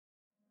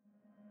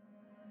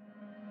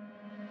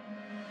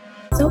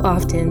So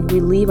often,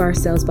 we leave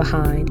ourselves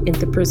behind in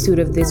the pursuit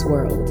of this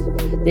world.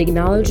 The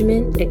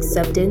acknowledgement,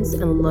 acceptance,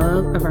 and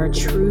love of our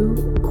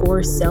true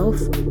core self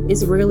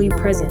is rarely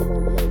present,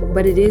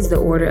 but it is the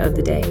order of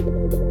the day.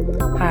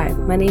 Hi,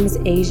 my name is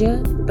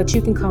Asia, but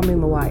you can call me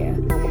Mawaya.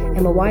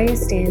 And Mawaya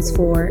stands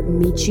for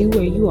Meet You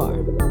Where You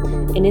Are.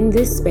 And in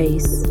this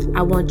space,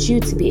 I want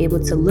you to be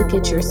able to look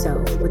at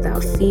yourself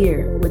without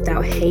fear,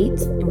 without hate,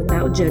 and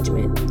without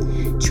judgment.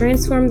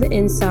 Transform the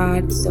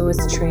inside so as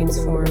to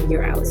transform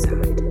your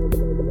outside.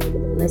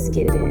 Let's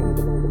get it in.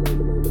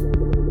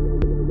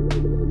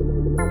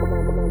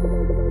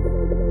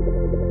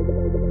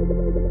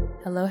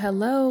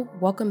 Hello.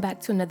 Welcome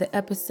back to another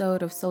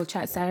episode of Soul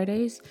Chat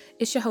Saturdays.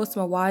 It's your host,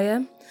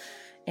 Mawaya,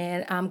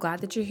 and I'm glad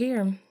that you're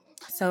here.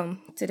 So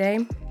today,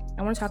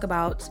 I want to talk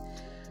about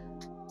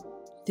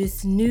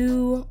this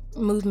new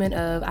movement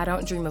of I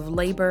don't dream of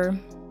labor,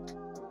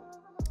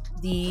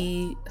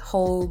 the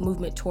whole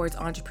movement towards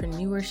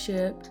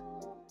entrepreneurship,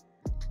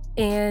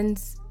 and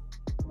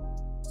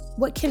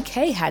what Kim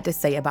K had to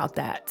say about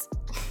that.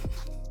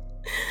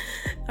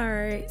 All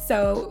right,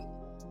 so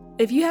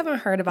if you haven't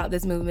heard about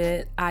this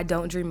movement, I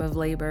don't dream of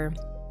labor,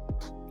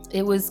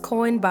 it was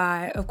coined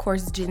by, of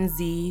course, Gen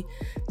Z,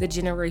 the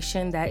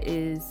generation that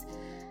is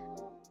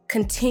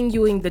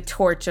continuing the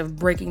torch of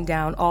breaking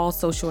down all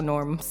social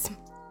norms.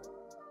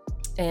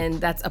 And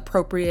that's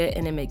appropriate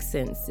and it makes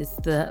sense. It's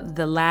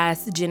the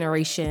last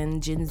generation,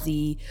 Gen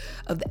Z,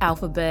 of the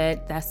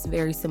alphabet. That's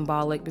very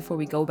symbolic before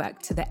we go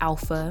back to the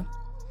alpha.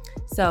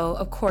 So,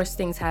 of course,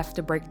 things have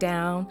to break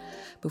down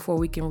before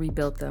we can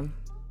rebuild them.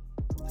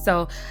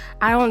 So,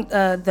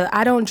 the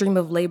I don't dream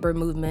of labor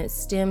movement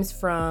stems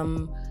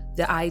from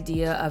the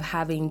idea of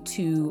having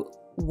to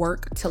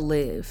work to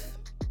live,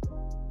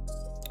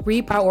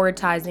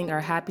 reprioritizing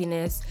our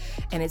happiness,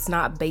 and it's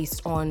not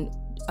based on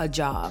a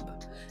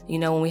job. You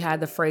know, when we had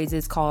the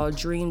phrases called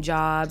dream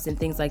jobs and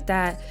things like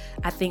that,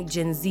 I think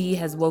Gen Z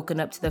has woken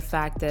up to the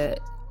fact that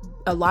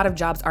a lot of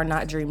jobs are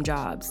not dream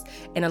jobs,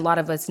 and a lot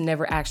of us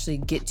never actually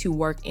get to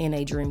work in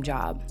a dream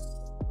job.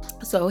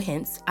 So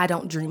hence, I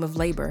don't dream of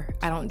labor.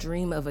 I don't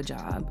dream of a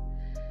job.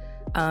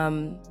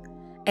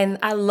 And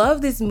I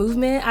love this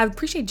movement. I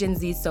appreciate Gen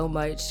Z so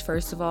much.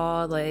 First of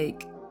all,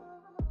 like,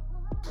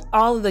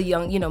 all of the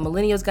young,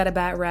 millennials got a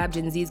bad rap,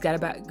 Gen Z's got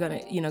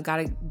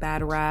a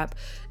bad rap.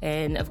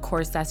 And of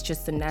course, that's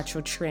just the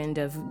natural trend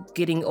of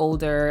getting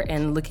older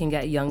and looking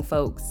at young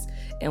folks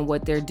and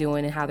what they're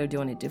doing and how they're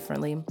doing it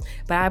differently.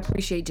 But I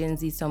appreciate Gen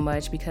Z so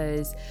much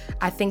because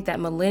I think that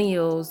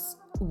millennials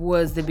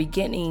was the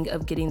beginning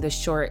of getting the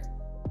short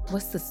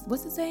end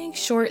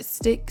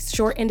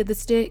of the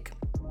stick.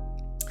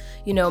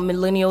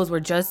 Millennials were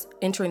just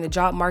entering the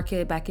job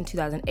market back in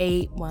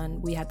 2008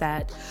 when we had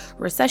that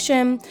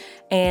recession.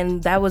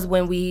 And that was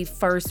when we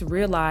first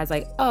realized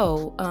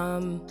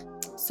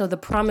so the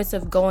promise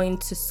of going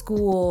to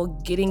school,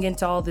 getting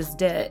into all this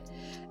debt,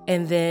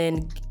 and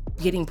then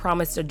getting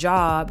promised a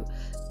job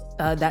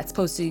that's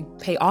supposed to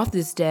pay off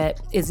this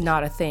debt is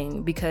not a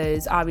thing,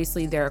 because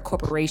obviously there are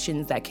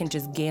corporations that can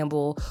just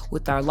gamble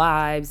with our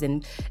lives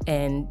and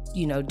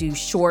do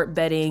short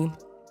betting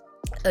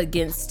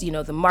against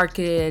the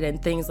market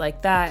and things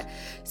like that.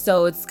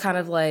 So it's kind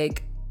of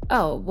like,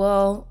 oh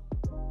well,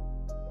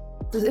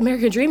 the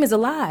American dream is a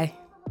lie.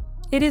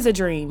 It is a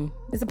dream.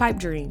 It's a pipe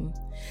dream.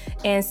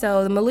 And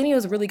so the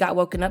millennials really got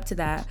woken up to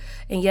that,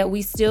 and yet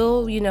we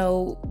still,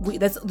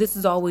 this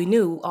is all we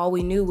knew. All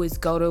we knew was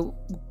go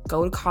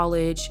to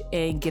college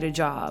and get a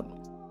job,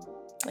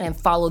 and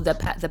follow the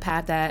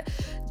path that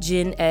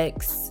Gen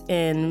X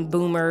and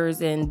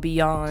Boomers and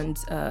beyond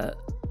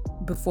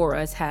before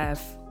us have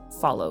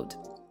followed.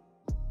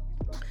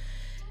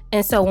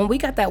 And so when we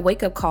got that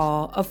wake-up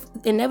call, of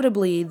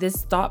inevitably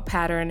this thought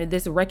pattern,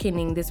 this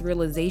reckoning, this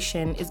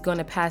realization is going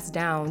to pass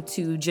down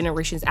to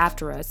generations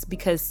after us,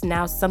 because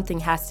now something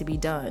has to be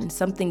done.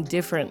 Something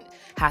different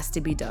has to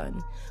be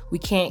done. We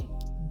can't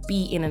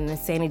be in an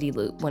insanity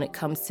loop when it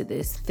comes to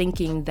this,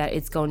 thinking that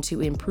it's going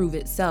to improve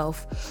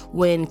itself,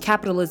 when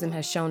capitalism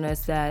has shown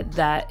us that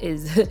that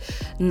is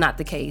not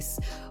the case.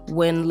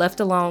 When left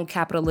alone,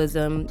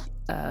 capitalism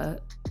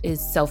is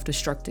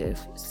self-destructive.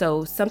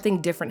 So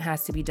something different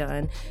has to be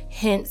done.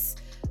 Hence,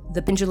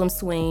 the pendulum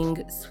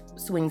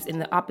swings in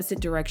the opposite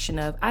direction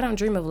of I don't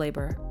dream of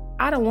labor.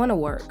 I don't want to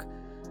work.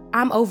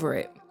 I'm over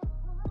it.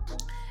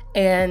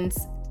 And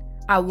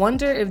I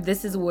wonder if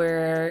this is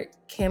where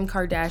Kim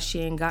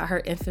Kardashian got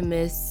her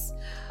infamous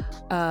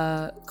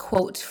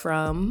quote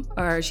from,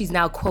 or she's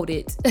now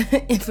quoted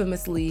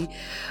infamously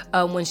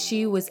when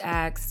she was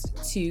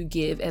asked to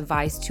give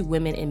advice to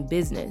women in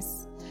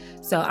business.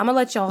 So I'm gonna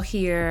let y'all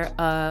hear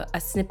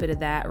a snippet of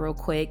that real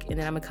quick, and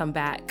then I'm gonna come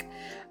back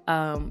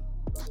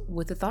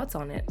with the thoughts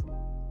on it.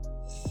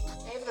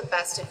 I have the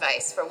best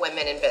advice for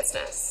women in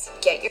business.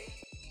 Get your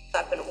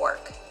up and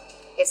work.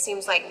 It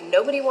seems like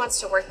nobody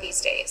wants to work these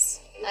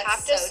days.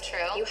 That's so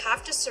true. You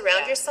have to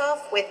surround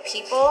yourself with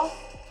people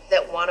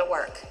that want to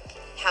work.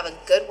 Have a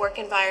good work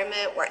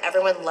environment where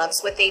everyone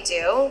loves what they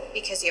do,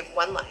 because you have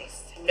one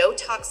life. No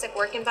toxic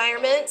work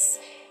environments,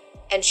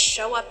 and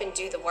show up and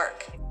do the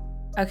work.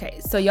 Okay,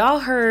 so y'all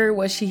heard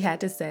what she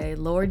had to say.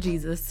 Lord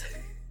Jesus.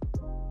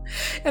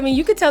 I mean,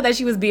 you could tell that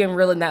she was being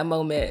real in that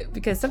moment,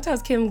 because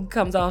sometimes Kim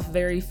comes off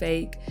very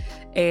fake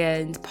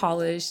and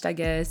polished, I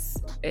guess,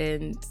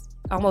 and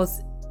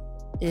almost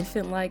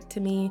infant-like to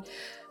me.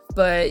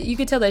 But you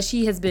could tell that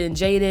she has been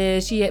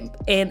jaded.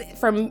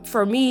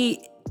 For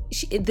me,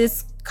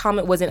 this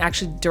comment wasn't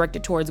actually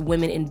directed towards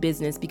women in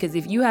business, because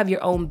if you have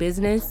your own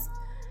business,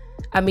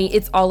 I mean,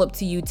 it's all up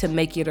to you to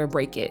make it or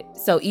break it.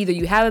 So either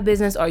you have a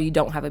business or you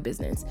don't have a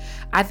business.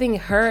 I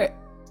think her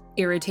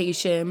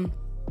irritation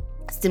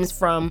stems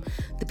from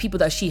the people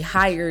that she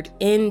hired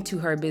into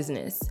her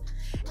business.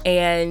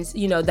 And,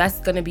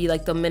 that's going to be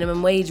like the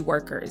minimum wage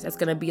workers. That's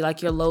going to be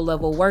like your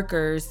low-level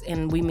workers.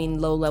 And we mean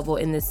low-level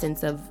in the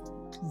sense of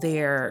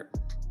their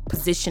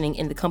positioning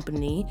in the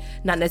company,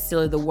 not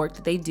necessarily the work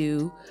that they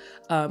do.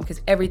 Because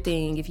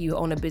everything, if you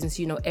own a business,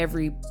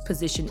 every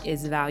position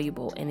is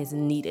valuable and is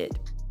needed.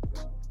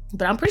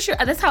 But I'm pretty sure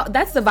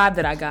that's the vibe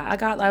that I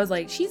got. I was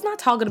like, she's not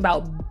talking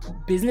about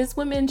business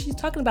women. She's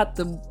talking about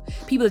the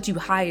people that you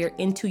hire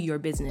into your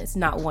business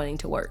not wanting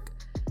to work.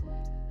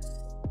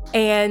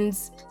 And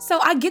so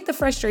I get the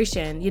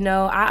frustration.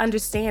 I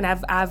understand.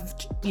 I've I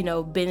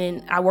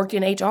worked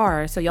in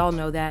HR, so y'all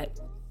know that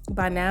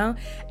by now.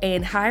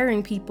 And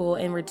hiring people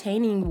and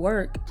retaining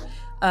workers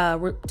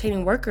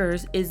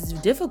is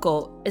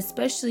difficult,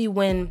 especially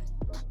when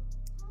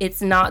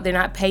they're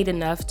not paid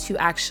enough to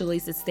actually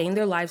sustain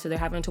their life. So they're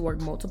having to work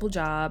multiple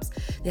jobs.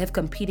 They have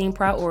competing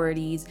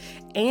priorities,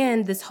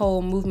 and this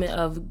whole movement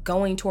of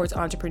going towards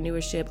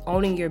entrepreneurship,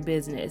 owning your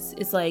business.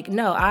 It's like,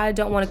 no, I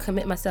don't want to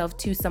commit myself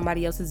to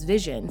somebody else's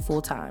vision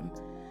full time.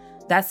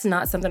 That's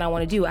not something I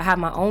want to do. I have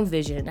my own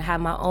vision. I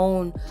have my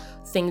own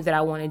things that I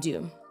want to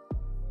do.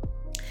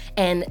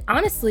 And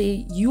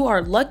honestly, you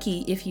are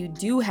lucky if you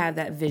do have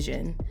that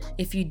vision,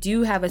 if you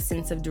do have a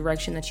sense of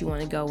direction that you want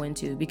to go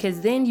into,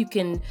 because then you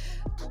can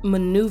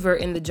maneuver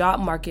in the job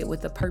market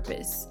with a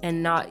purpose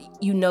and not,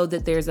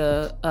 that there's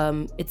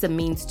it's a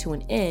means to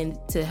an end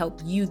to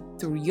help you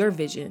through your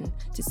vision,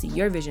 to see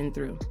your vision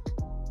through.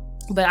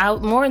 But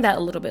I'll more on that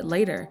a little bit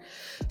later.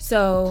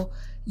 So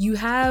you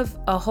have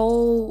a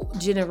whole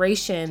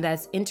generation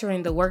that's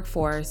entering the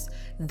workforce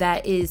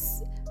that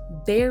is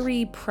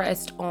very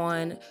pressed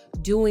on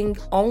doing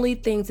only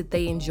things that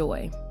they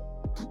enjoy.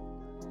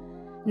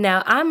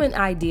 Now, I'm an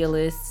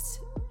idealist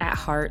at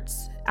heart.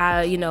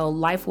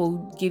 Life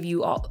will give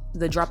you all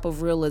the drop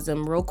of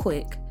realism real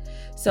quick.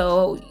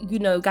 So,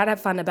 gotta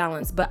find a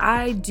balance. But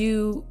I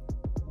do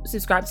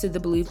subscribe to the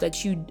belief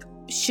that you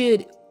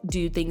should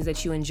do things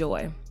that you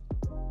enjoy.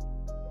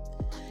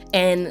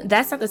 And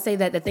that's not to say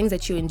that the things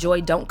that you enjoy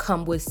don't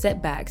come with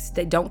setbacks.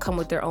 They don't come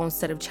with their own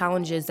set of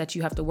challenges that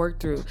you have to work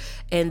through,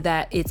 and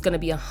that it's going to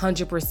be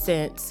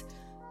 100%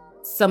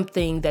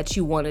 something that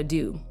you want to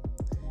do.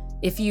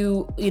 If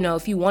you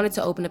wanted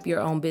to open up your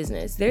own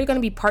business, there are going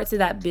to be parts of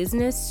that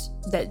business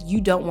that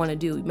you don't want to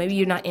do. Maybe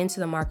you're not into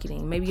the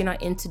marketing. Maybe you're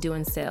not into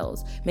doing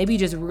sales. Maybe you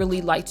just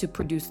really like to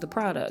produce the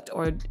product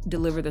or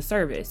deliver the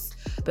service.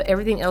 But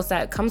everything else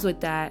that comes with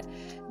that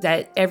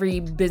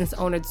every business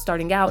owner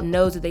starting out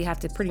knows that they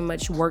have to pretty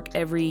much work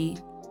every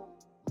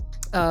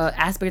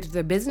aspect of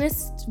their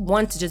business.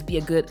 One, to just be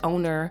a good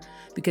owner,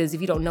 because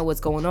if you don't know what's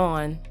going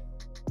on,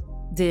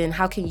 then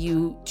how can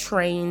you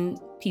train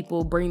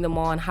people, bring them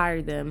on,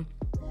 hire them?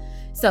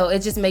 So it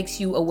just makes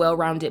you a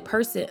well-rounded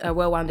person, a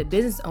well-rounded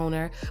business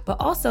owner, but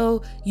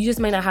also you just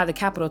may not have the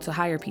capital to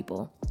hire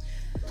people.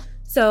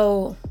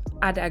 So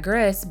I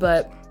digress,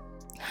 but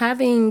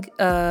having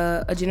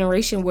a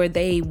generation where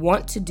they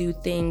want to do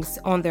things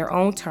on their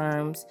own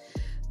terms,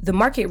 the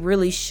market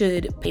really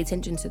should pay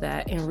attention to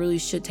that and really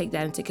should take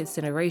that into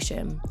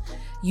consideration.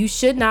 You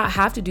should not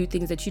have to do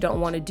things that you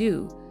don't want to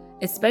do,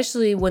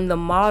 especially when the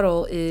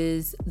model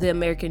is the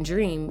American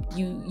dream.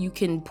 You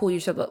can pull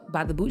yourself up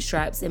by the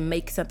bootstraps and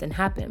make something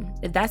happen.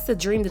 If that's the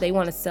dream that they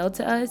want to sell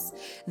to us,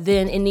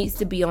 then it needs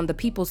to be on the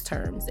people's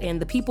terms,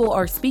 and the people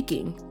are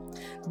speaking.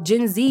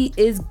 Gen Z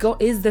is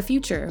the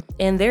future,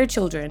 and their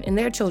children,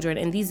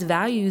 and these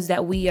values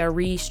that we are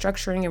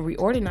restructuring and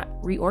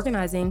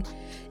reorganizing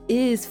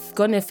is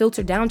going to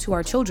filter down to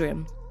our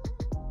children,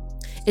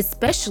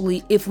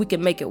 especially if we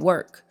can make it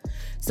work.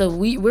 So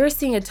we're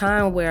seeing a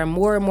time where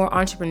more and more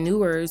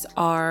entrepreneurs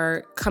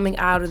are coming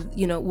out of,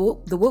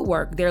 the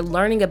woodwork. They're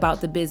learning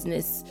about the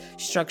business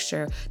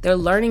structure. They're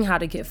learning how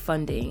to get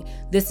funding.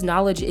 This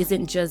knowledge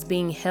isn't just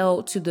being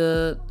held to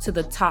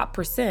the top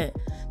percent.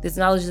 This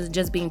knowledge isn't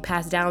just being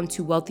passed down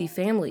to wealthy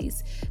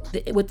families.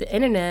 With the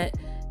internet,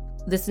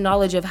 this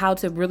knowledge of how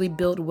to really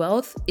build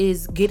wealth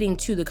is getting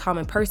to the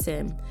common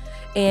person.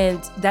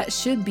 And that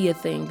should be a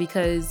thing,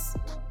 because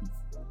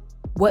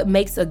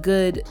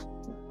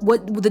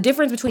the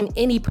difference between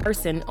any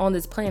person on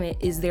this planet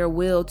is their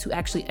will to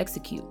actually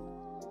execute.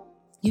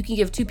 You can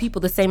give two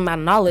people the same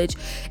amount of knowledge,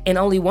 and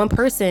only one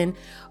person,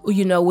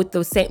 with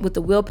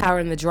the willpower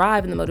and the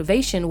drive and the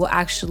motivation, will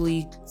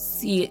actually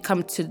see it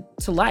come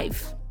to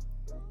life.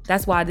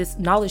 That's why this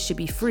knowledge should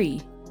be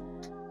free,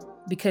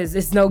 because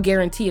there's no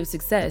guarantee of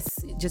success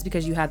just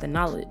because you have the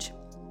knowledge.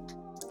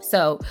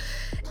 So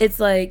it's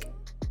like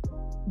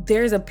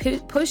there's a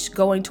push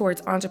going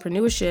towards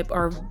entrepreneurship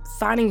or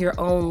finding your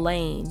own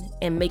lane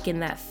and making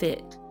that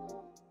fit.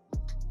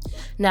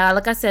 Now,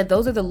 like I said,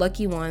 those are the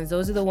lucky ones.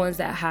 Those are the ones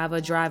that have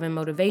a drive and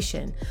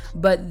motivation.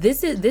 But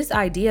this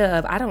idea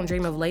of I don't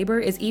dream of labor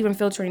is even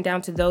filtering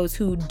down to those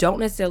who don't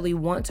necessarily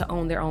want to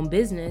own their own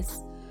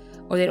business,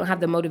 or they don't have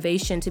the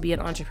motivation to be an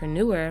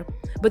entrepreneur,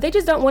 but they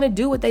just don't want to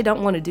do what they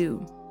don't want to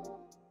do.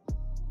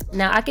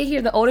 Now, I can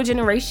hear the older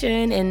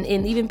generation and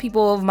even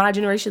people of my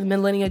generation, the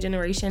millennial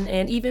generation,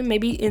 and even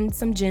maybe in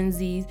some Gen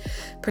Z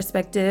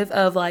perspective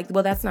of like,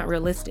 well, that's not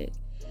realistic.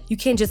 You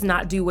can't just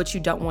not do what you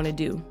don't want to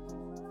do.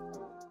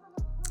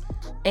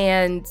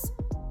 And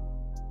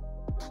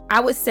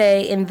I would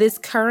say in this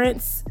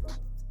current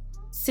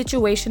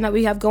situation that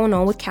we have going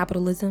on with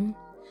capitalism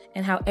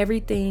and how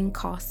everything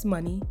costs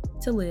money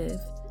to live,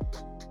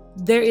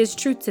 there is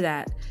truth to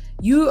that.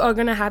 You are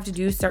going to have to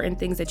do certain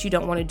things that you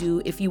don't want to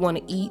do if you want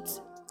to eat,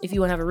 if you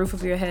want to have a roof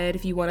over your head,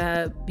 if you want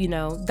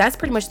to, that's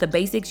pretty much the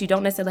basics. You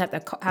don't necessarily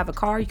have to have a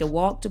car. You can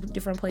walk to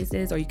different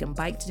places or you can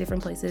bike to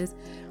different places.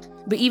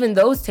 But even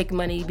those take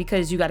money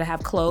because you got to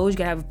have clothes, you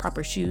got to have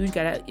proper shoes,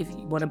 if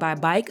you want to buy a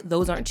bike,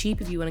 those aren't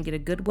cheap if you want to get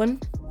a good one.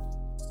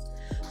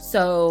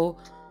 So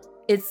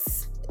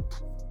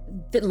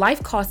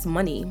life costs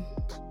money.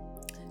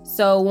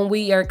 So when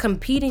we are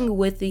competing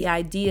with the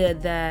idea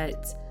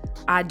that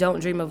I don't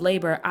dream of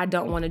labor, I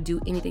don't want to do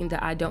anything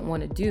that I don't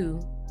want to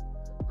do,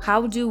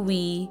 how do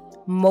we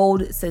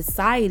mold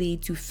society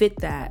to fit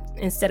that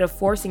instead of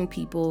forcing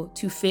people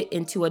to fit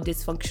into a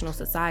dysfunctional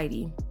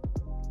society?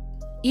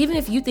 Even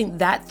if you think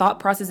that thought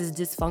process is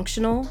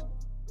dysfunctional,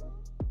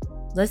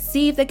 let's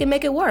see if they can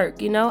make it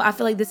work. I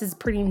feel like this is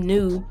pretty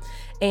new.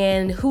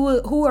 And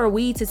who are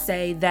we to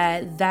say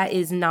that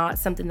is not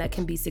something that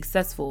can be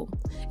successful,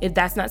 if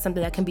that's not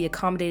something that can be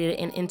accommodated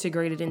and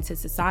integrated into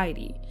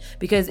society?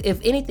 Because if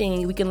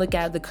anything, we can look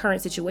at the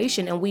current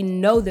situation and we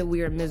know that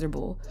we are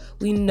miserable.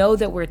 We know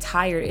that we're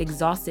tired,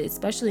 exhausted,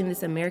 especially in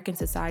this American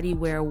society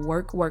where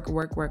work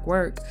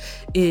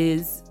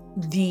is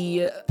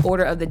the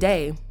order of the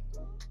day.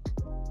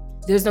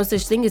 There's no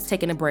such thing as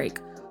taking a break.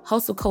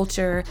 Hustle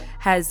culture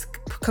has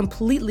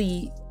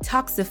completely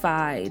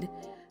toxified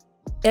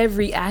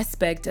every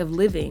aspect of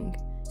living.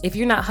 If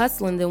you're not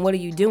hustling, then what are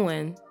you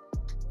doing?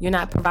 You're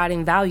not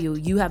providing value.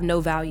 You have no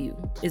value.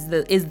 Is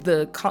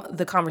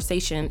the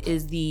conversation,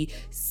 is the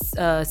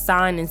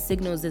sign and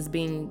signals that's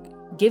being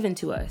given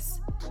to us.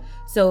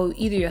 So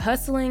either you're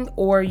hustling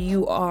or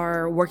you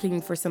are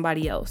working for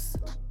somebody else.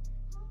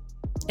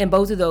 And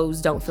both of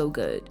those don't feel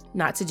good.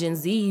 Not to Gen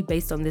Z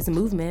based on this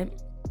movement.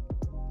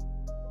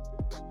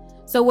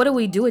 So what do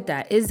we do with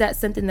that? Is that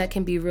something that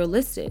can be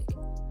realistic?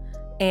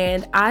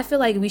 And I feel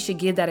like we should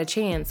give that a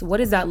chance. What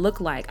does that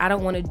look like? I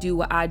don't want to do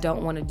what I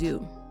don't want to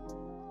do.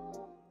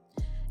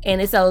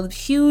 And it's a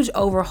huge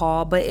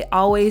overhaul, but it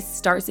always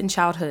starts in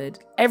childhood.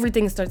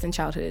 Everything starts in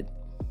childhood.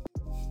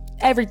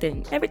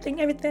 Everything.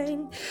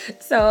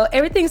 So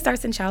everything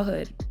starts in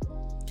childhood.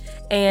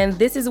 And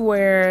this is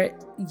where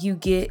you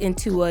get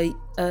into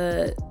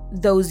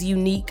those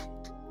unique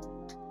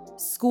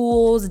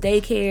schools,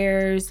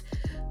 daycares,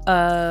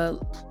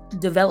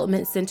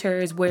 development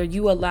centers where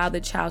you allow the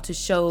child to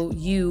show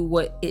you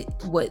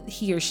what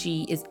he or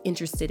she is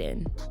interested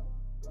in.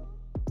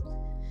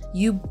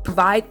 You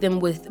provide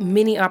them with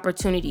many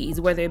opportunities,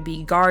 whether it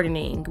be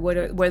gardening,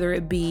 whether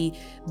it be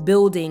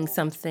building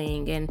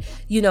something, and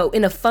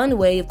in a fun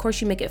way. Of course,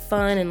 you make it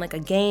fun and like a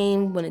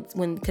game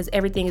because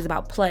everything is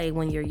about play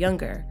when you're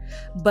younger.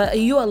 But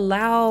you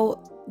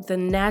allow the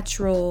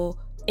natural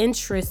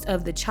interest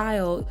of the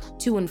child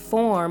to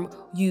inform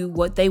you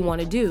what they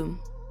want to do.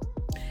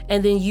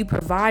 And then you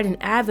provide an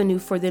avenue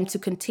for them to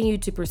continue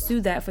to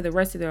pursue that for the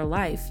rest of their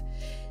life,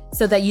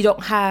 so that you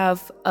don't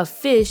have a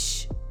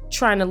fish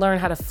trying to learn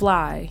how to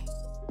fly.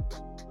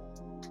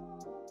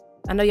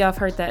 I know y'all have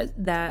heard that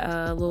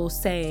little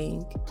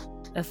saying,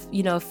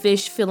 a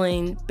fish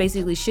feeling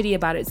basically shitty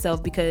about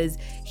itself because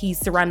he's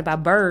surrounded by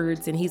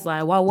birds and he's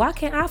like, well, why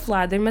can't I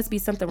fly? There must be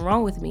something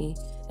wrong with me.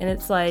 And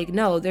it's like,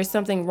 no, there's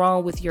something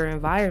wrong with your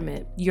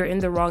environment. You're in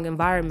the wrong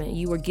environment.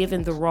 You were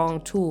given the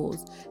wrong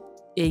tools.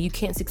 You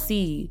can't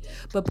succeed.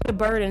 But put a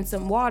bird in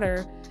some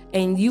water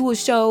and you will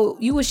show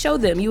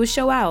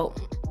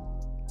out.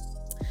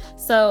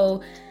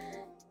 So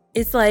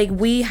it's like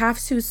we have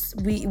to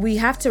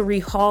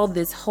rehaul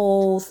this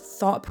whole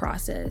thought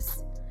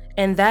process.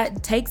 And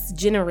that takes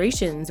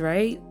generations,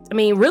 right? I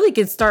mean, really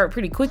could start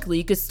pretty quickly.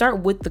 You could start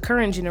with the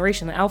current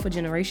generation, the alpha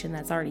generation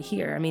that's already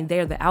here. I mean,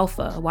 they're the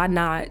alpha. Why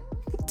not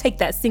take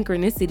that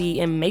synchronicity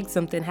and make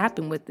something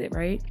happen with it,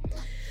 right?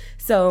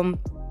 So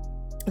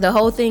the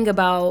whole thing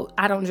about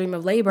I don't dream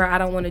of labor, I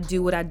don't want to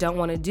do what I don't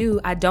want to do,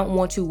 I don't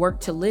want to work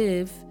to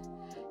live,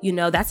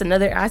 that's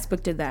another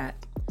aspect of that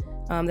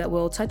that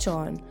we'll touch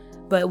on.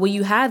 But when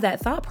you have that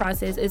thought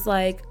process, it's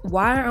like,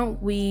 why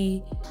aren't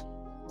we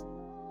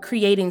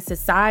creating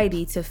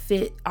society to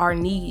fit our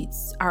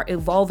needs, our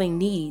evolving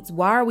needs?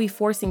 Why are we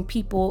forcing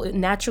people,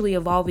 naturally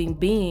evolving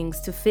beings,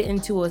 to fit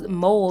into a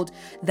mold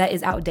that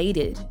is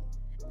outdated?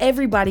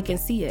 Everybody can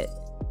see it.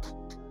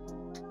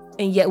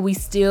 And yet we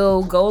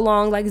still go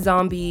along like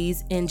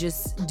zombies and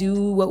just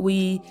do what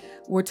we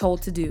were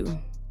told to do.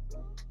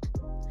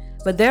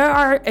 But there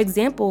are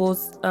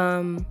examples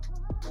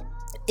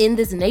in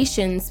this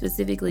nation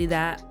specifically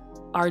that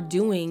are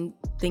doing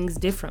things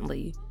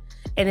differently.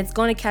 And it's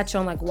going to catch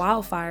on like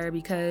wildfire,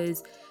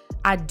 because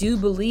I do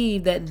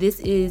believe that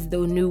this is the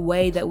new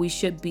way that we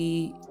should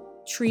be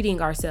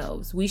treating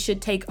ourselves. We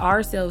should take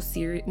ourselves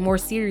more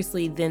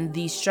seriously than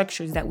these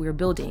structures that we're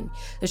building.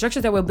 The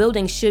structures that we're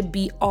building should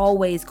be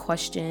always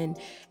questioned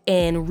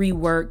and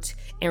reworked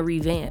and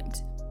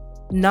revamped,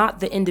 not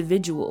the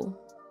individual.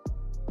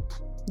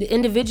 The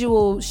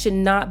individual should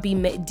not be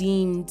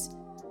deemed,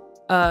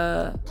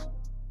 a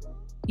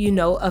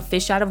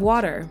fish out of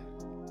water,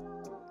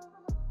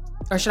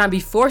 or should not be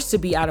forced to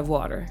be out of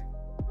water.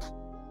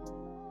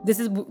 This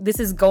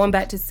is going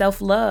back to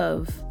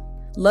self-love,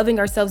 loving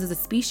ourselves as a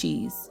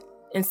species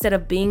instead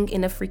of being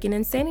in a freaking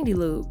insanity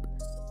loop.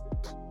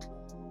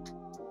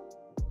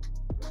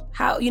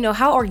 How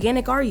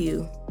organic are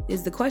you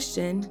is the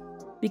question.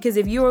 Because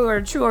if you are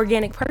a true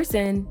organic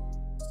person,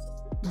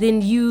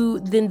 then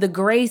the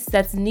grace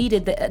that's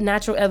needed, the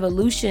natural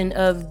evolution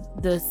of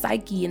the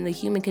psyche and the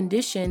human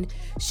condition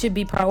should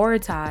be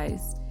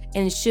prioritized,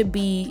 and it should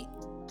be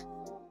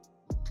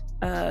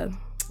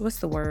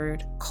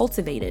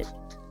cultivated,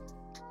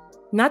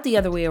 not the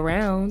other way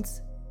around.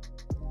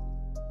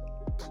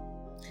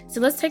 So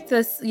let's take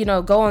this,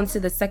 go on to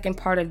the second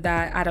part of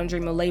that I don't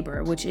dream of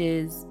labor, which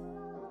is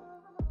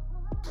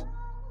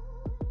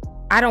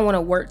I don't want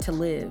to work to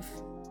live.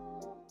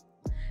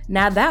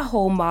 Now that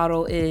whole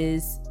model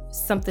is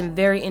something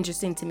very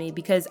interesting to me,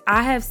 because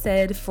I have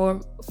said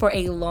for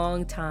a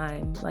long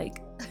time,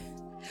 like,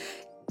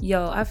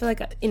 I feel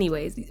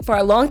like, for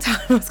a long time,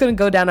 I was going to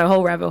go down a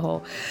whole rabbit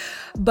hole.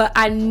 But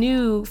I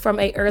knew from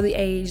an early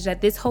age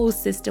that this whole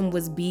system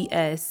was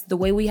BS. The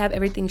way we have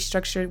everything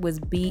structured was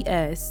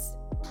BS.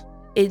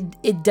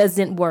 It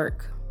doesn't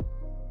work.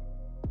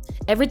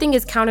 Everything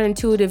is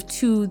counterintuitive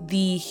to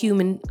the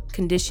human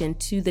condition,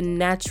 to the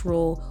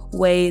natural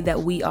way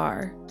that we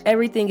are.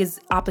 Everything is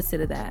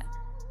opposite of that.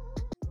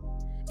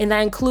 And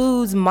that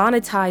includes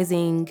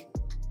monetizing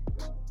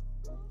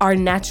our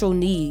natural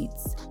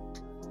needs.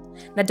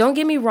 Now, don't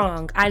get me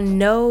wrong. I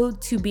know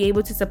to be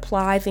able to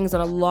supply things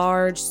on a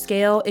large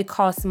scale, it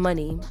costs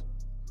money.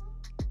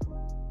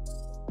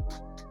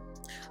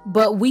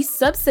 But we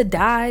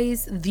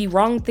subsidize the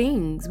wrong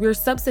things. We're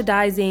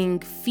subsidizing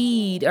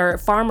feed or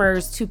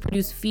farmers to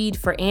produce feed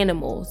for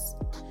animals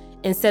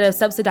instead of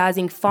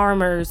subsidizing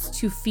farmers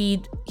to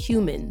feed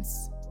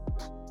humans.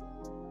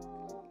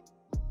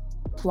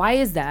 Why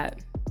is that?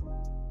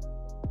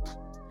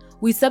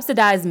 We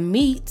subsidize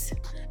meat,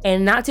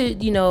 and not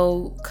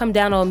to, come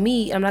down on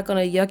meat. I'm not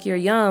going to yuck your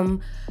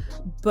yum,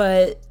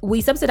 but we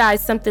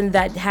subsidize something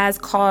that has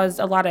caused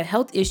a lot of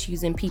health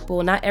issues in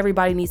people. Not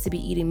everybody needs to be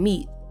eating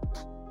meat.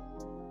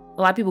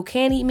 A lot of people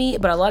can eat meat,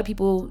 but a lot of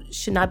people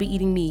should not be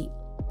eating meat.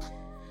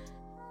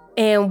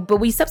 But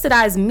we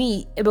subsidize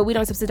meat, but we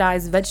don't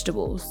subsidize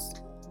vegetables.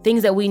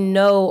 Things that we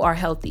know are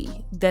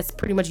healthy. That's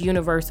pretty much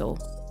universal.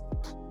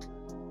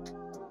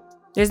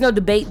 There's no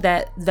debate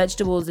that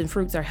vegetables and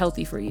fruits are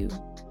healthy for you.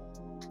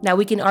 Now,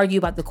 we can argue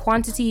about the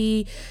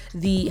quantity,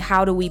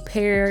 how do we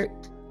pair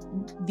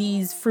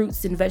these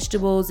fruits and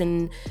vegetables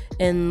and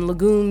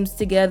legumes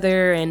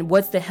together, and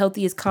what's the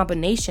healthiest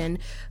combination.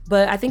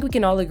 But I think we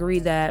can all agree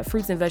that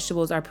fruits and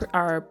vegetables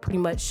are pretty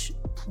much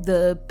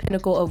the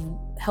pinnacle of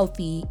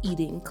healthy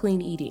eating,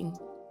 clean eating.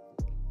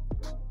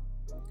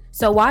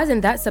 So why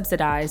isn't that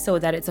subsidized so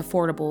that it's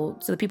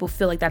affordable, so that people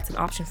feel like that's an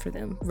option for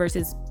them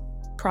versus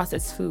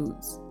processed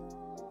foods?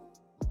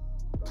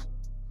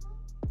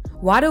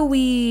 Why do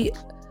we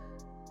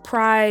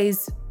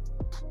prize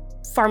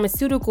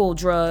pharmaceutical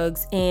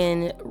drugs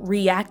and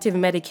reactive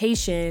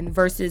medication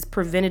versus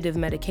preventative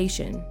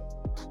medication?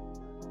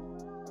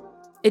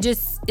 It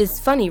just is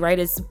funny, right?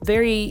 It's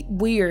very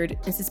weird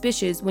and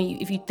suspicious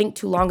if you think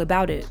too long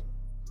about it,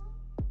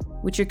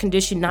 which you're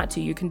conditioned not to.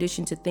 You're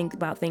conditioned to think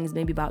about things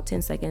maybe about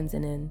 10 seconds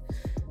and then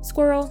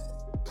squirrel.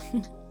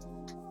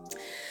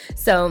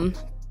 So,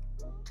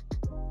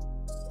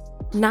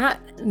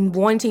 not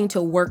wanting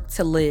to work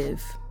to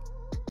live.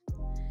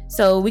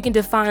 So we can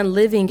define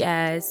living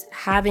as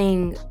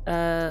having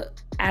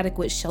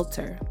adequate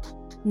shelter,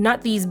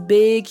 not these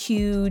big,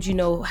 huge,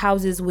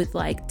 houses with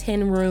like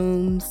 10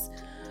 rooms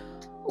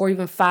or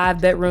even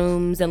 5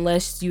 bedrooms,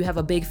 unless you have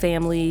a big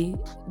family.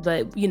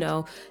 But,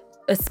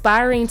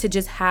 aspiring to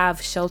just have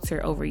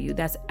shelter over you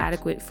that's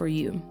adequate for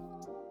you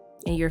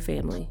and your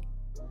family.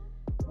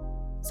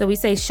 So we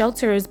say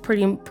shelter is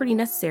pretty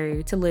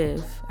necessary to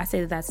live. I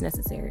say that that's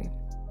necessary.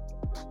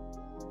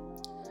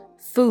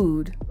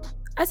 Food.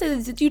 I say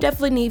that you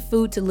definitely need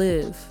food to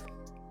live.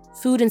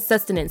 Food and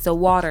sustenance, so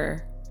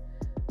water.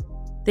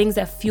 Things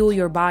that fuel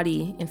your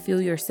body and fuel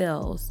your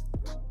cells.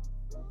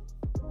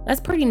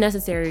 That's pretty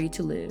necessary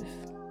to live.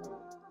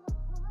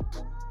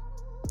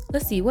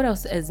 Let's see, what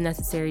else is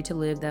necessary to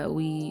live that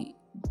we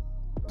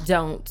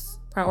don't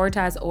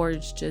prioritize or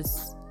is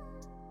just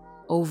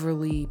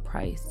overly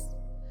priced?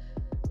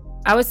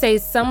 I would say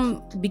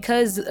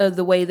because of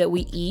the way that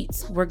we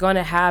eat, we're going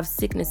to have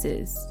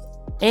sicknesses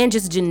and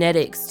just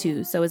genetics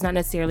too. So it's not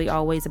necessarily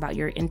always about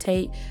your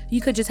intake.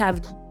 You could just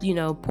have,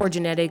 poor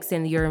genetics,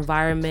 and your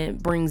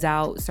environment brings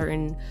out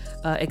certain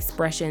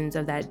expressions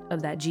of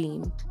that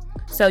gene.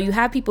 So you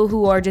have people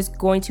who are just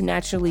going to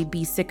naturally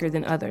be sicker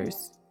than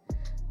others.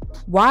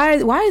 Why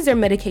is their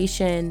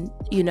medication,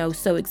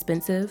 so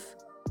expensive?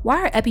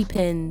 Why are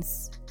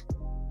EpiPens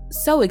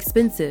so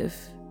expensive?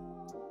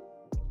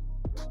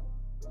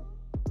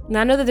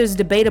 Now, I know that there's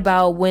debate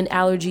about when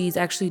allergies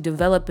actually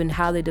develop and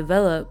how they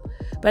develop,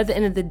 but at the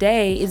end of the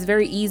day, it's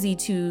very easy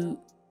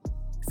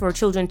for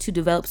children to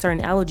develop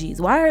certain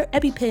allergies. Why are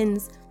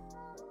EpiPens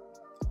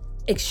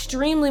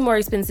extremely more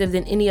expensive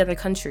than any other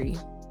country?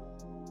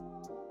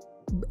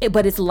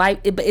 But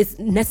it's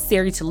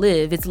necessary to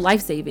live. It's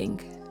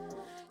life-saving.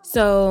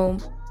 So,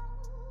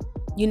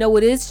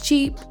 what is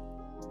cheap?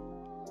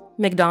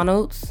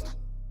 McDonald's,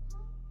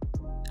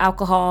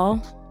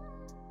 alcohol,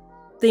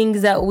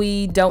 things that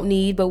we don't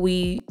need, but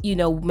we,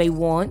 may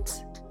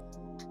want,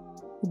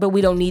 but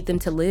we don't need them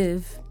to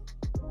live.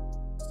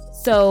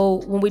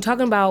 So when we're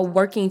talking about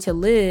working to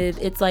live,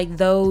 it's like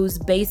those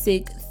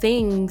basic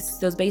things,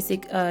 those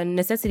basic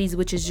necessities,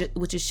 which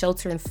is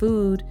shelter and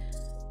food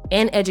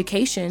and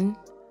education.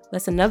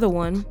 That's another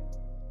one.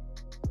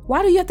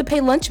 Why do you have to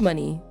pay lunch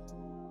money?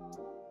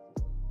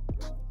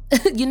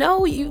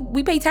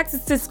 We pay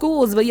taxes to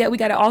schools, but yet we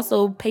got to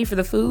also pay for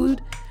the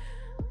food.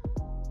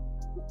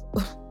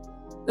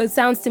 It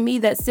sounds to me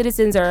that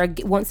citizens are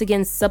once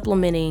again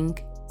supplementing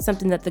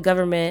something that the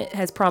government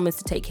has promised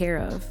to take care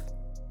of.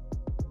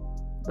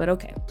 But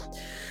okay,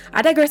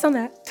 I digress on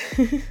that.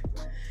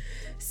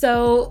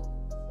 So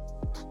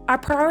our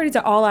priorities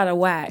are all out of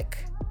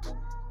whack.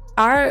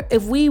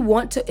 If we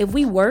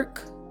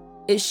work,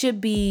 it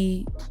should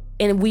be,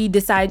 and we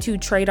decide to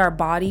trade our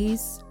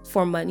bodies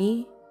for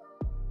money,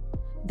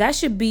 that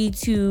should be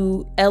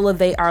to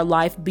elevate our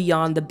life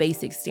beyond the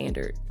basic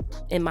standard,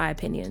 in my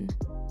opinion.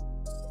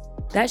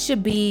 That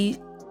should be,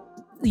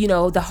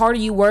 the harder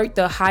you work,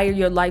 the higher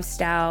your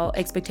lifestyle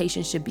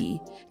expectations should be,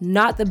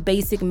 not the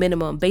basic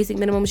minimum. Basic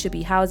minimum should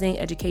be housing,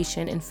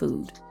 education, and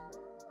food.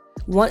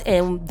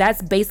 And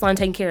that's baseline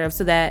taken care of,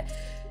 so that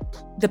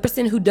the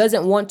person who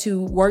doesn't want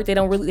to work, they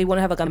want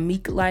to have like a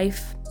meek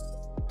life,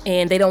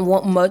 and they don't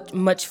want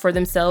much for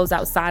themselves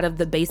outside of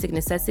the basic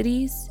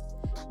necessities.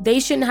 They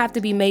shouldn't have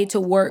to be made to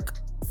work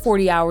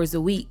 40 hours a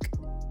week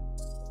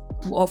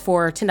or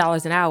for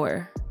 $10 an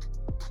hour.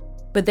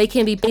 But they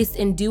can be placed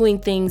in doing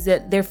things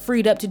that they're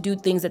freed up to do,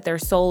 things that their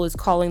soul is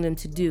calling them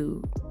to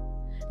do.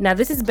 Now,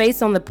 this is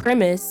based on the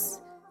premise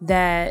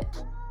that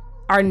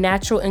our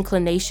natural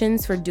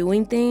inclinations for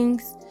doing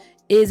things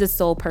is a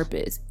soul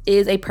purpose,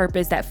 is a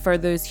purpose that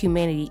furthers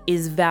humanity,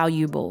 is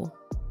valuable.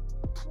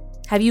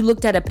 Have you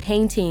looked at a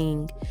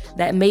painting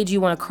that made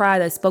you want to cry,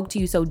 that spoke to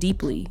you so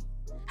deeply?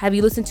 Have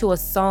you listened to a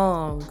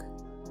song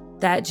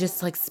that just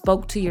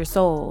spoke to your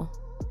soul?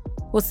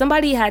 Well,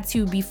 somebody had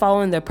to be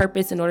following their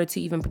purpose in order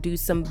to even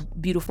produce some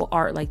beautiful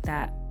art like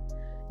that.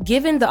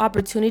 Given the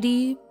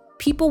opportunity,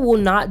 people will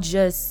not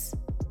just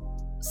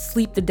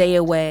sleep the day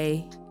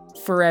away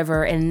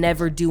forever and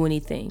never do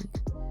anything.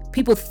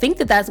 People think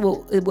that that's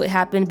what would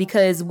happen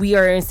because we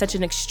are in such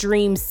an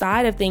extreme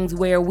side of things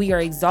where we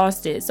are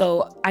exhausted.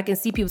 So I can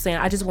see people saying,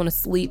 I just want to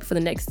sleep for the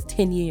next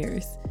 10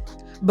 years.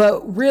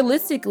 But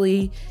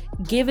realistically,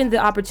 given the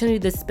opportunity,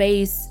 the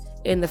space,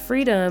 and the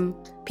freedom,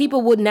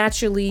 people would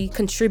naturally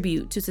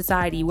contribute to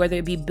society, whether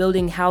it be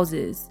building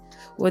houses,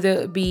 whether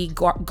it be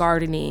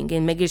gardening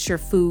and making sure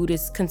food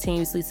is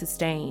continuously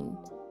sustained,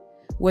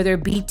 whether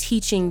it be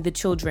teaching the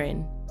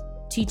children,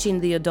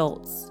 teaching the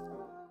adults.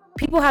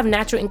 People have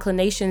natural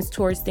inclinations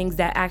towards things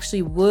that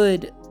actually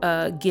would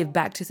give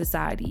back to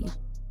society.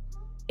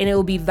 And it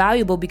will be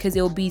valuable because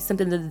it will be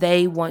something that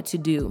they want to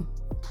do.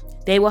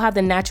 They will have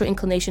the natural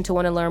inclination to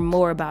want to learn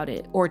more about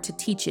it, or to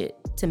teach it,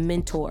 to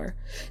mentor.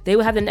 They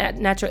will have the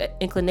natural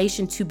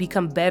inclination to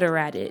become better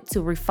at it,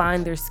 to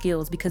refine their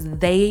skills, because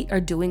they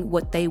are doing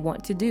what they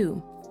want to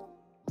do.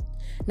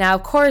 Now,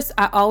 of course,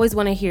 I always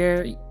want to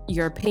hear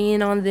your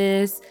opinion on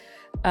this.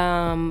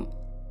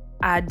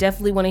 I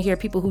definitely want to hear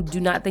people who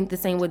do not think the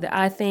same way that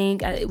I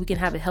think. We can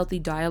have a healthy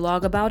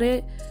dialogue about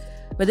it.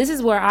 But this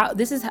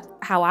is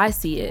how I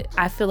see it.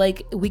 I feel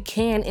like we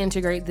can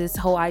integrate this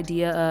whole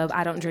idea of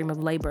I don't dream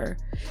of labor.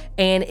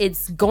 And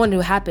it's going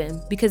to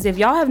happen, because if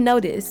y'all have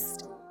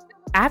noticed,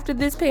 after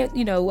this, I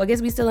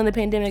guess we're still in the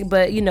pandemic,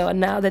 but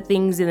now that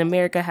things in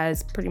America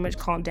has pretty much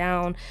calmed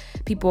down,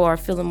 people are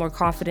feeling more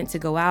confident to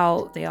go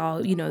out. They all,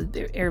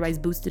 everybody's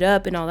boosted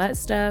up and all that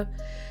stuff.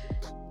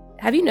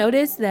 Have you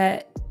noticed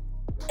that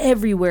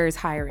everywhere is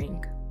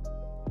hiring?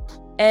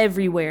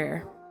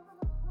 Everywhere.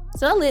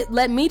 So that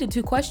led me to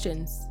two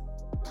questions,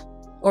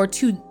 or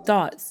two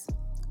thoughts.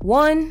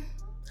 One,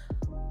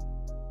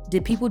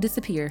 did people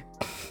disappear?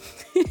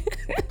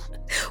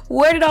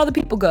 Where did all the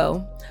people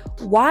go?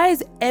 Why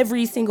is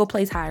every single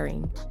place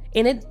hiring?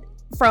 And it,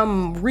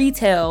 from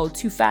retail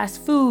to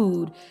fast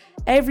food,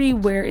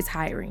 everywhere is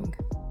hiring.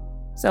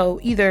 So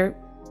either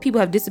people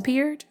have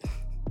disappeared,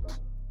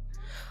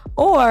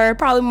 Or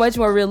probably much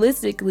more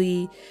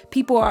realistically,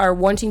 people are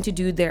wanting to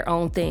do their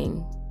own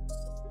thing.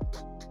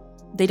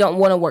 They don't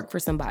want to work for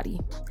somebody,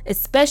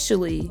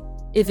 especially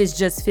if it's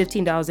just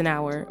 $15 an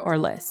hour or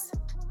less.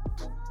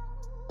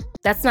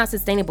 That's not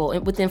sustainable.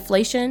 And with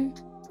inflation,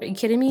 are you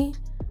kidding me?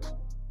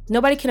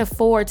 Nobody can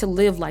afford to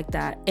live like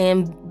that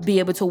and be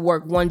able to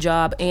work one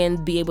job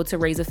and be able to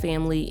raise a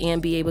family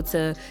and be able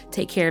to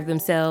take care of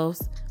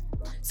themselves.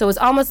 So it's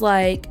almost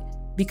like,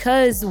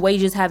 because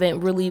wages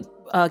haven't really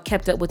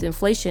kept up with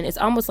inflation, it's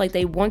almost like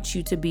they want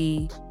you to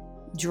be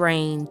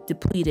drained,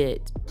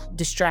 depleted,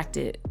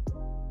 distracted,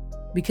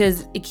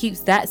 because it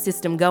keeps that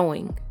system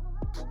going.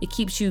 It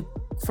keeps you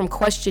from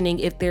questioning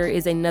if there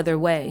is another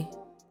way.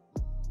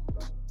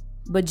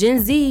 But Gen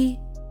Z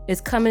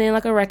is coming in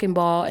like a wrecking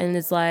ball, and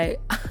it's like,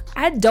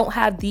 I don't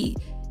have the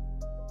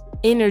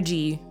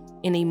energy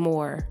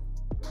anymore.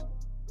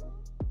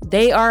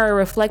 They are a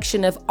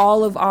reflection of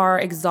all of our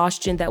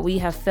exhaustion that we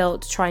have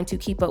felt trying to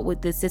keep up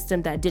with this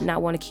system that did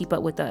not want to keep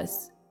up with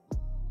us.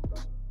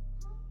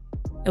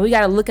 And we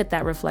got to look at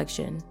that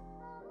reflection.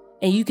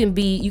 And you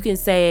can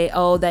say,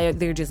 oh,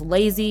 they're just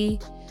lazy,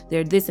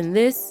 they're this and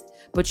this,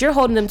 but you're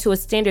holding them to a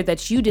standard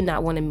that you did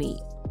not want to meet,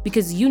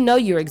 because you know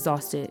you're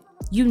exhausted.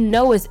 You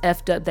know it's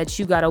effed up that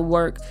you got to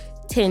work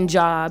 10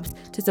 jobs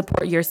to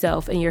support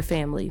yourself and your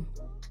family.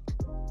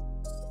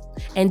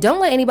 And don't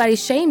let anybody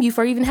shame you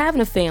for even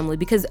having a family,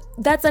 because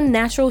that's a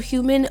natural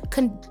human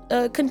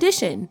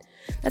condition.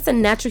 That's a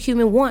natural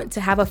human want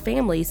to have a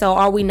family. So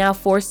are we now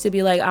forced to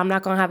be like, I'm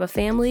not going to have a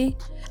family,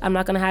 I'm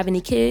not going to have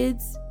any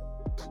kids?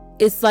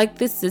 It's like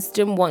the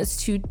system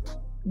wants to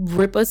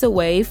rip us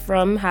away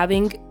from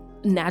having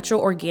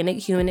natural, organic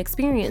human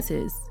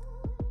experiences.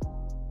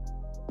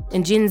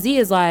 And Gen Z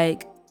is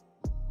like,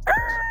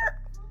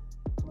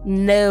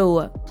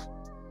 no,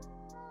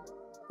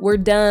 we're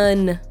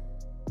done.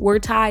 We're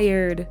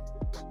tired.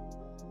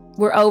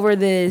 We're over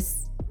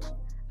this.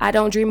 I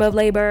don't dream of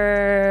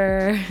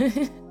labor.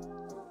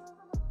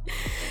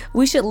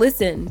 We should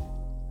listen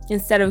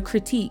instead of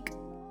critique.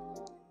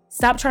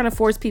 Stop trying to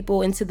force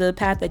people into the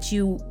path that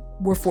you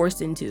were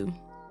forced into.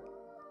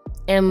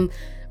 And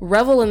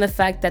revel in the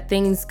fact that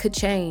things could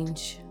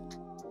change.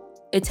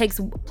 It takes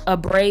a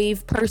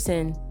brave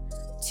person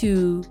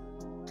to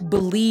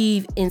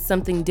believe in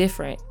something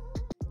different,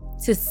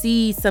 to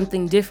see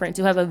something different,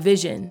 to have a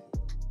vision.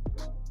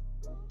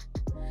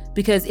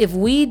 Because if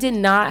we did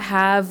not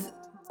have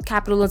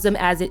capitalism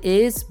as it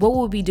is, what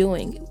would we be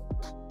doing?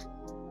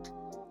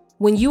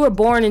 When you were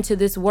born into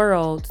this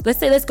world,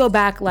 let's go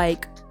back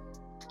like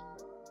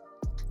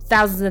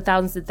thousands and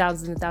thousands and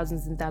thousands and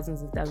thousands and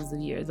thousands and thousands of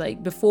years,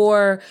 like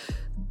before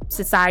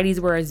societies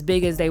were as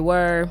big as they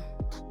were,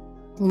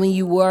 when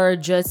you were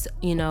just,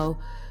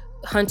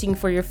 hunting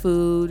for your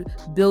food,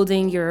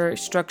 building your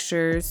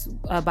structures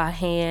by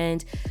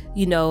hand,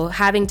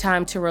 having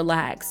time to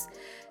relax.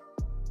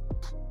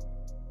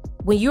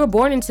 When you were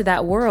born into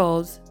that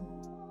world,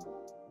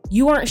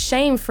 you weren't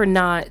shamed for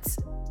not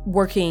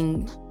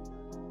working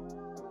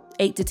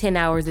 8 to 10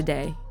 hours a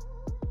day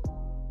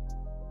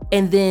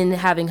and then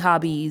having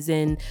hobbies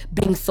and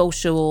being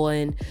social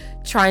and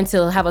trying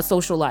to have a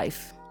social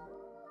life.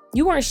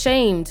 You weren't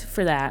shamed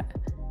for that.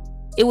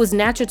 It was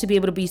natural to be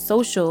able to be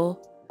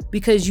social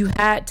because you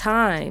had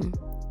time.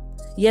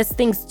 Yes,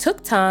 things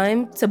took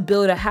time to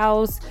build a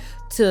house,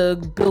 to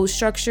build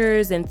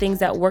structures and things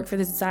that work for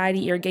the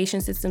society,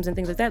 irrigation systems and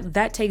things like that.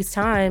 That takes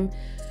time.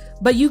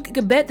 But you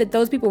could bet that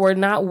those people were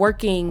not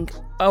working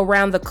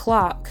around the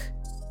clock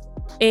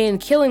and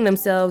killing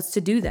themselves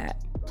to do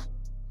that.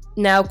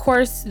 Now, of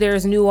course,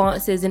 there's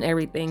nuances in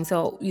everything.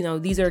 So,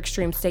 these are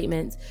extreme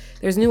statements.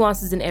 There's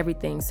nuances in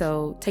everything.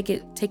 So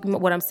take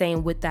what I'm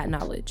saying with that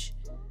knowledge.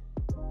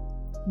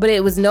 But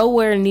it was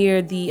nowhere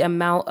near the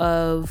amount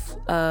of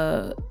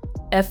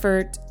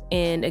effort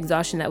and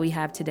exhaustion that we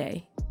have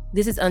today.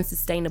 This is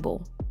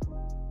unsustainable.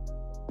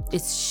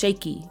 It's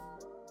shaky.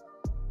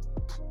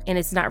 And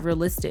it's not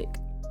realistic.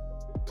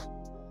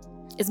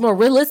 It's more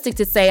realistic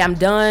to say, I'm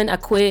done, I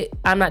quit,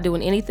 I'm not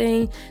doing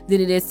anything,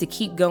 than it is to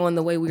keep going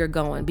the way we are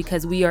going,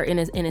 because we are in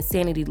a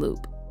sanity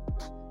loop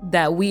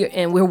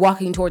we're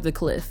walking towards a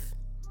cliff.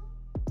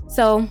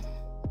 So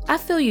I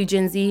feel you,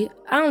 Gen Z.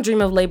 I don't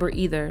dream of labor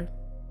either.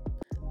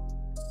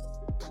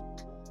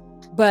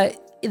 But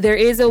there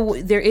is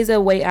a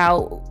way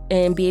out,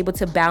 and be able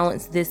to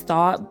balance this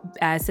thought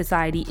as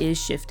society is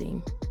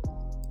shifting.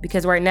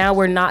 Because right now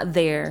we're not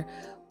there.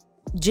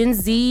 Gen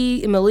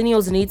Z and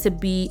millennials need to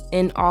be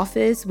in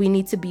office. We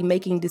need to be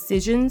making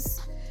decisions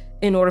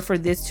in order for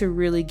this to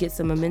really get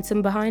some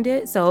momentum behind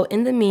it. So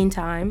in the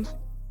meantime,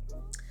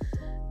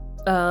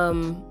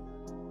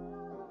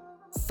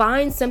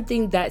 find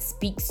something that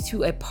speaks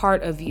to a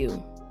part of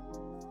you.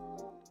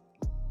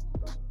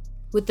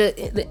 With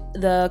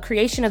the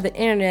creation of the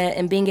internet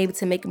and being able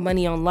to make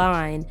money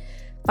online,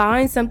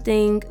 find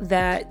something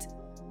that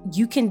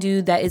you can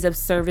do that is of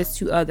service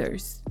to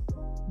others.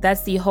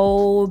 That's the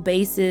whole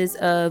basis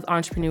of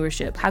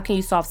entrepreneurship. How can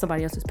you solve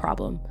somebody else's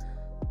problem?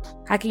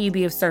 How can you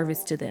be of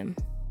service to them?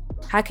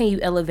 How can you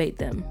elevate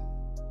them?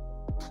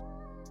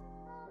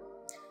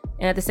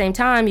 And at the same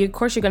time, of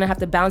course, you're going to have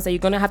to balance that. You're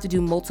going to have to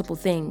do multiple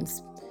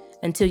things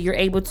until you're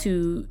able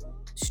to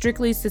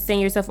strictly sustain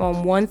yourself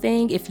on one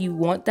thing if you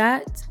want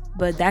that.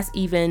 But that's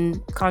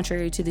even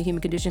contrary to the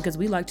human condition, because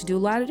we like to do a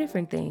lot of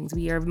different things.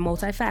 We are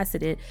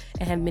multifaceted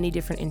and have many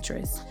different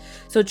interests.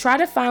 So try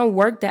to find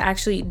work that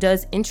actually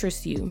does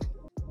interest you.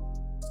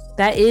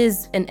 That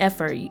is an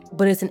effort,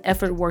 but it's an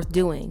effort worth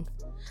doing.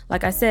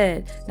 Like I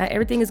said, not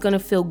everything is going to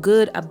feel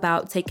good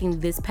about taking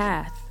this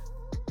path.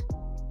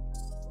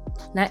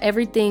 Not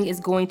everything is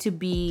going to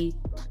be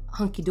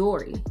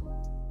hunky-dory.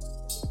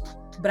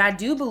 But I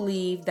do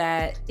believe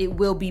that it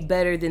will be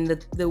better than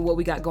the what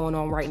we got going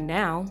on right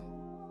now.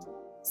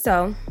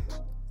 So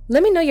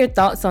let me know your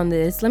thoughts on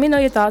this. Let me know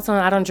your thoughts on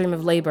I Don't Dream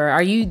of Labor.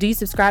 Do you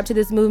subscribe to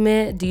this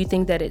movement? Do you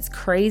think that it's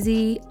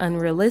crazy,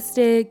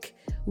 unrealistic?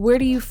 Where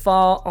do you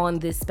fall on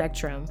this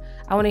spectrum?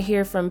 I want to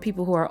hear from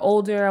people who are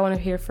older. I want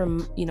to hear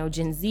from,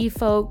 Gen Z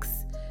folks.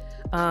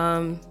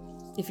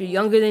 If you're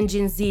younger than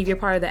Gen Z, if you're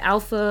part of the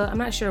Alpha, I'm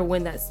not sure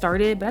when that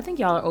started, but I think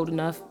y'all are old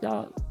enough.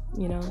 I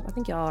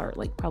think y'all are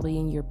probably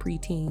in your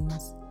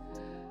preteens.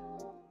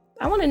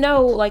 I want to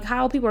know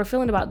how people are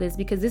feeling about this,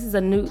 because this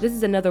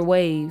is another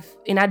wave,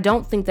 and I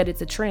don't think that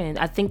it's a trend.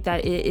 I think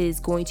that it is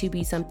going to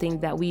be something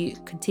that we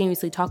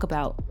continuously talk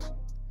about.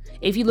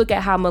 If you look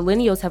at how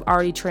millennials have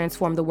already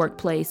transformed the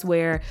workplace,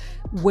 where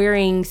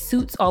wearing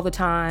suits all the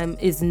time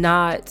is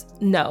not,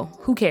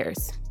 who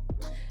cares?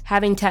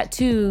 Having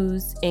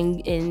tattoos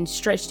and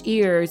stretched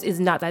ears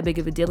is not that big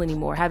of a deal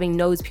anymore. Having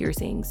nose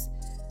piercings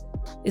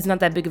is not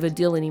that big of a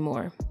deal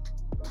anymore.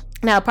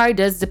 Now, it probably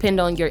does depend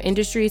on your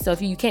industry. So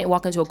if you can't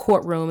walk into a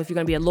courtroom, if you're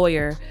going to be a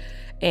lawyer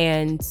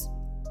and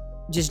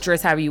just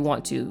dress however you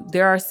want to,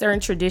 there are certain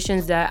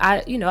traditions that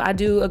I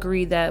do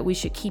agree that we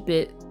should keep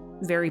it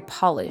very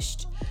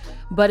polished.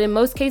 But in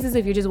most cases,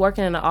 if you're just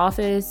working in an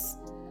office,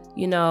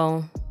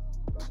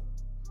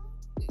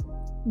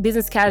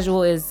 business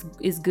casual is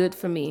good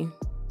for me.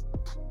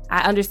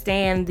 I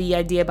understand the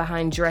idea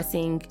behind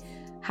dressing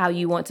how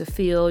you want to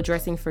feel,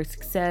 dressing for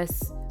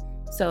success.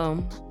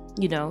 So,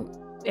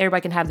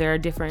 everybody can have their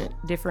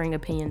differing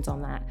opinions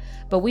on that.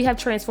 But we have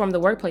transformed the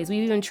workplace.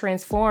 We've even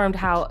transformed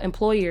how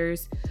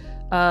employers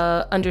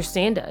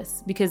understand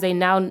us, because they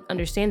now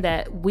understand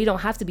that we don't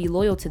have to be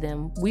loyal to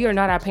them. We are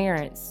not our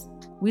parents.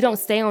 We don't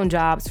stay on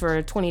jobs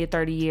for 20 or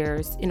 30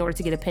 years in order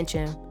to get a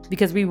pension,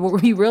 because we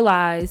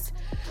realized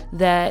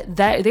that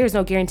there's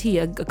no guarantee.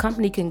 A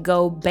company can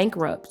go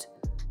bankrupt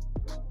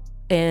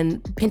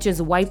and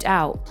pensions wiped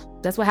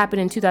out. That's what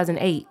happened in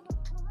 2008.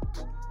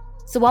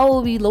 So why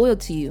will we be loyal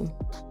to you?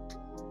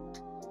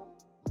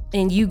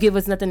 And you give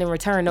us nothing in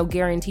return, no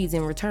guarantees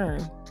in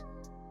return.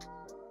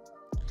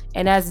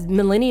 And as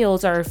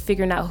millennials are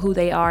figuring out who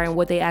they are and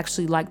what they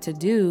actually like to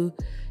do,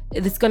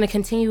 it's going to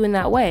continue in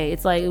that way.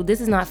 It's like, this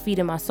is not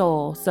feeding my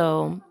soul.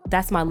 So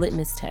that's my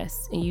litmus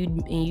test, and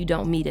you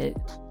don't meet it.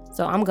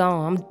 So I'm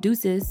gone. I'm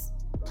deuces.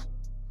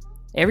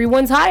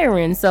 Everyone's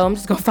hiring, so I'm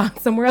just going to find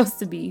somewhere else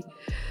to be.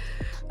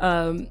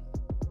 So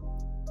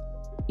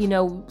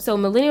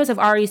millennials have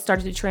already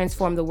started to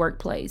transform the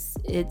workplace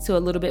to a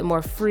little bit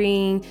more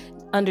freeing,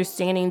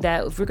 understanding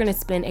that if we're going to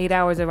spend 8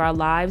 hours of our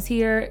lives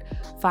here,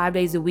 5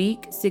 days a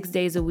week, 6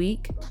 days a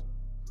week,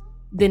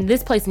 then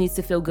this place needs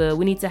to feel good.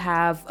 We need to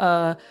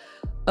have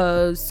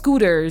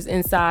scooters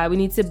inside. We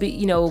need to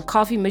be,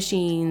 coffee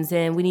machines,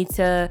 and we need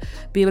to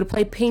be able to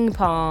play ping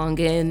pong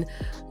and,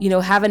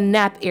 have a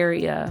nap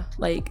area,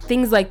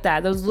 things like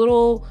that. Those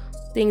little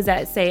things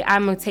that say,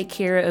 I'm going to take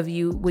care of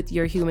you with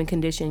your human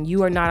condition.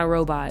 You are not a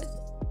robot.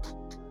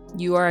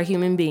 You are a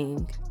human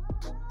being.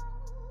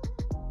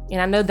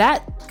 And I know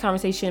that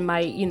conversation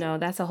might,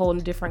 that's a whole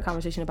different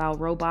conversation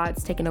about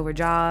robots taking over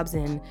jobs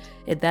and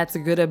if that's a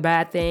good or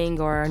bad thing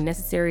or a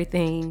necessary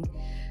thing.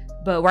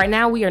 But right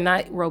now we are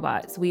not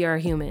robots. We are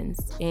humans,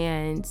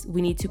 and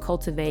we need to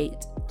cultivate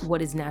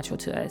what is natural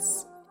to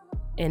us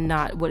and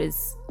not what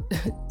is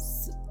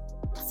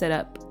set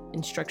up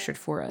and structured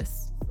for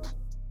us.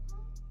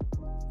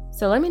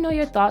 So let me know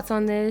your thoughts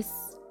on this.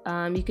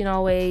 You can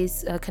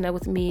always connect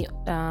with me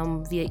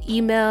via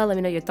email. Let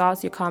me know your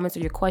thoughts, your comments,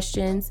 or your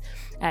questions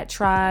at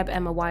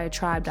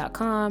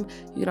tribe@mawayatribe.com.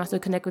 You can also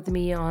connect with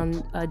me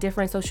on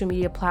different social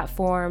media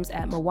platforms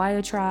at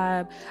Mawaya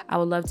Tribe. I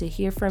would love to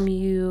hear from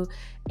you.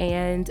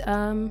 And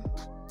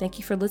thank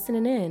you for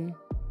listening in.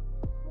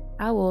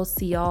 I will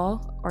see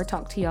y'all or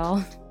talk to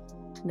y'all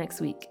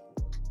next week.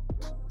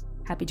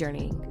 Happy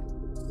journeying.